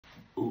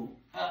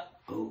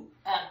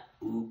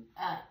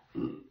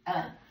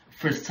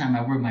First time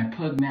I wear my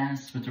pug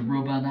mask with the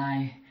robot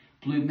eye,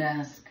 blue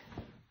mask,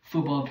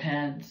 football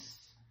pads,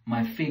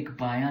 my fake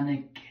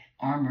bionic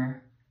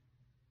armor,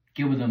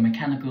 give it a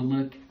mechanical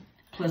look,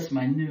 plus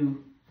my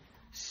new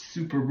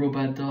super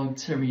robot dog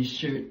Terry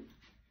shirt.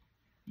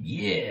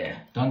 Yeah,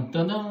 dun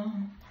dun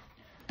dun.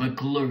 But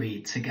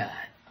glory to God.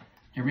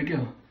 Here we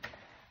go.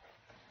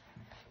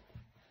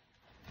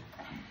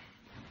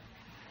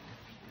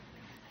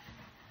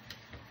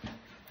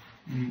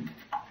 I'm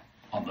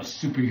a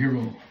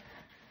superhero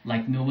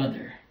like no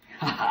other.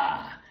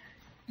 Haha.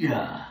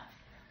 Yeah.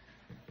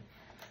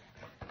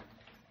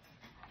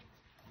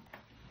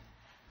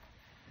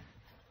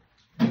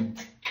 Now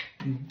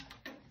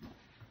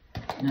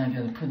I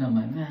gotta put on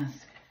my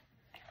mask.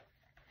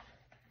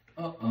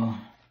 Uh-oh.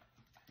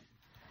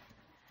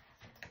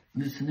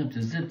 Loosen up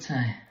the zip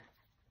tie.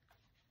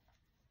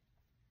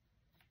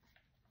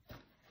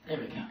 There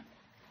we go.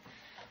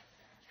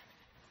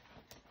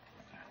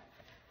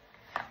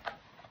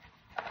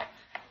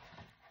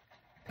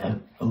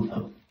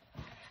 Oh.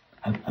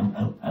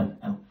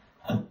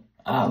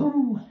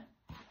 Ow.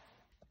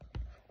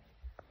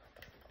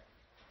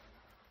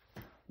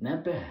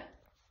 Not bad.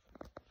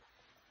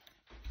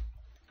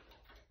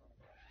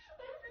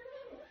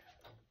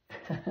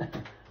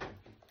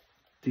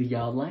 Do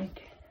y'all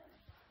like?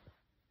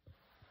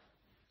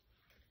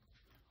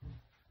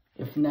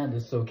 If not,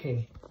 it's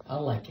okay. I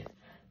like it.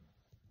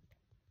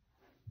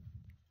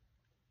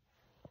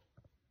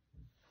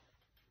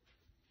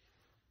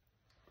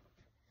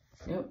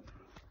 Yep.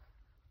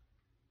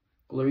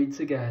 Glory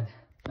to God.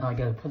 Now I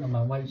gotta put on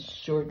my white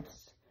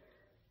shorts,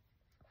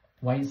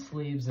 white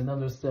sleeves, and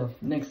other stuff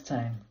next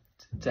time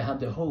to have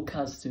the whole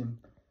costume.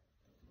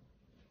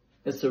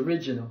 It's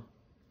original.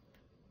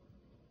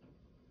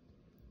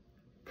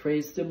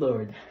 Praise the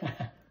Lord.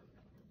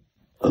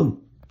 Oh.